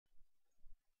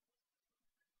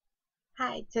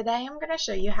Hi, today I'm going to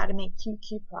show you how to make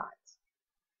QQ plots.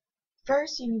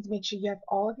 First, you need to make sure you have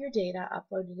all of your data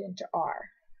uploaded into R.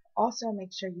 Also,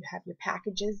 make sure you have your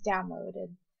packages downloaded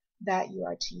that you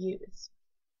are to use.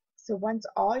 So once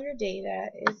all your data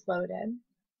is loaded,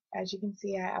 as you can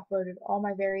see, I uploaded all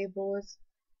my variables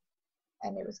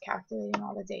and it was calculating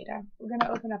all the data. We're going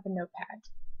to open up a notepad.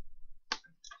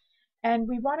 And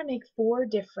we want to make 4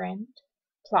 different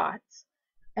plots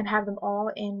and have them all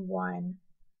in one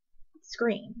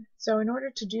screen. So in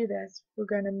order to do this, we're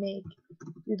going to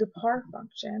do the par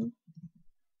function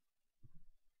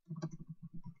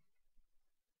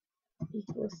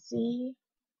equals C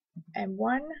and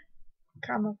 1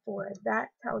 comma 4. That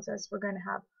tells us we're going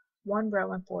to have 1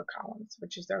 row and 4 columns,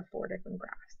 which is our 4 different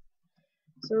graphs.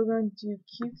 So we're going to do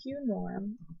QQ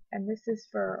norm, and this is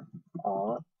for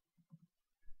all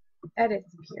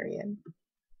edits period.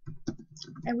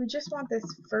 And we just want this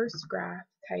first graph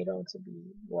title to be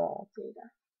raw data.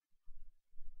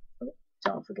 Oh,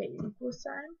 don't forget your equal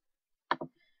sign.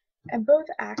 And both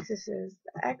axes,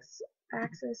 the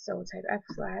x-axis, so we'll type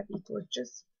xlab equals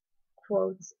just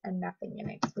quotes and nothing in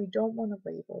it, because we don't want to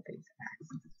label these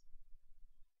axes.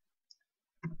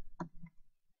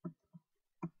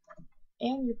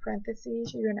 And your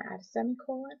parentheses, you're going to add a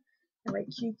semicolon and write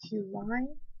QQ line,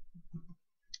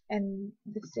 and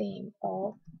the same,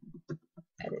 all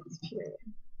edits period.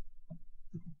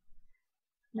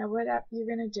 Now what you're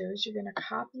going to do is you're going to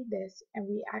copy this, and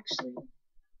we actually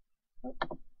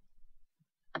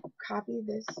copy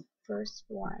this first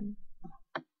one,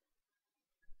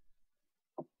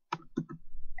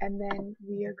 and then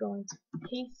we are going to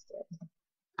paste it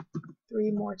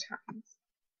 3 more times.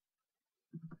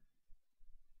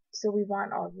 So we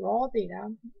want our raw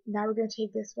data. Now we're going to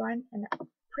take this one, and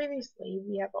previously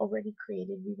we have already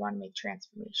created, we want to make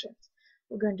transformations.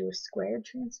 We're going to do a squared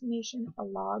transformation, a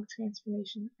log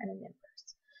transformation, and an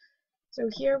inverse. So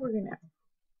here we're going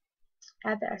to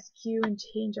add the SQ and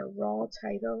change our raw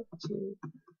title to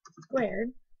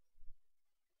squared.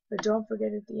 But don't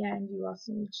forget at the end you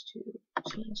also need to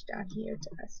change down here to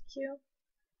SQ.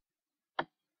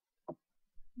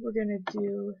 We're going to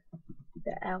do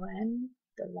the ln,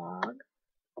 the log,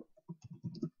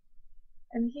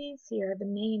 and these here, the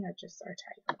main, are just our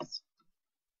titles.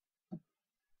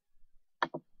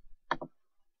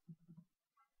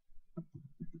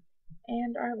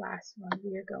 And our last one,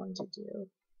 we are going to do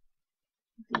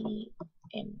the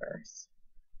inverse.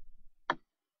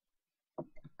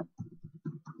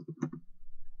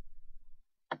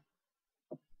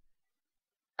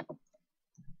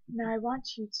 Now I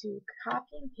want you to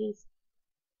copy and paste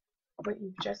what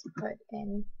you've just put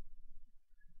in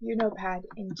your notepad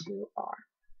into R.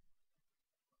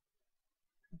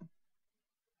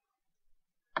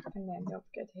 And then don't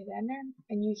forget to hit enter.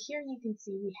 And here you can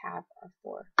see we have our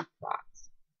 4 plots.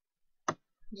 I'm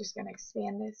just going to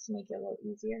expand this to make it a little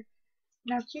easier.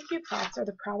 Now QQ plots are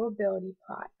the probability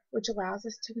plot, which allows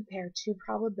us to compare 2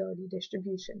 probability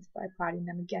distributions by plotting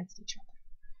them against each other.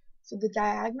 So the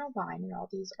diagonal line in all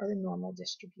these are the normal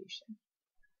distribution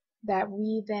that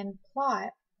we then plot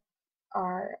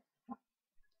our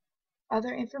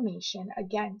other information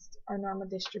against our normal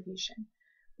distribution.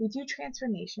 We do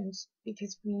transformations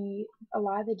because a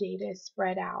lot of the data is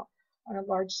spread out on a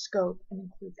large scope and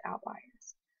includes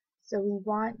outliers. So we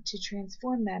want to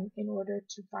transform them in order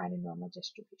to find a normal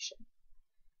distribution.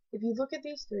 If you look at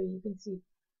these 3, you can see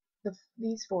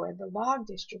these 4, the log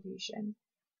distribution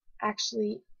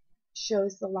actually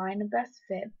shows the line of best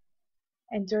fit,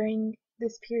 and during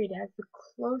this period it has the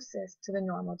closest to the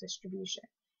normal distribution.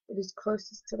 It is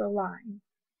closest to the line,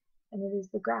 and it is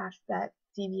the graph that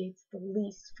deviates the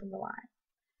least from the line.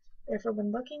 Therefore,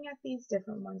 when looking at these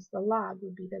different ones, the log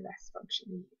would be the best function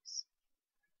to use.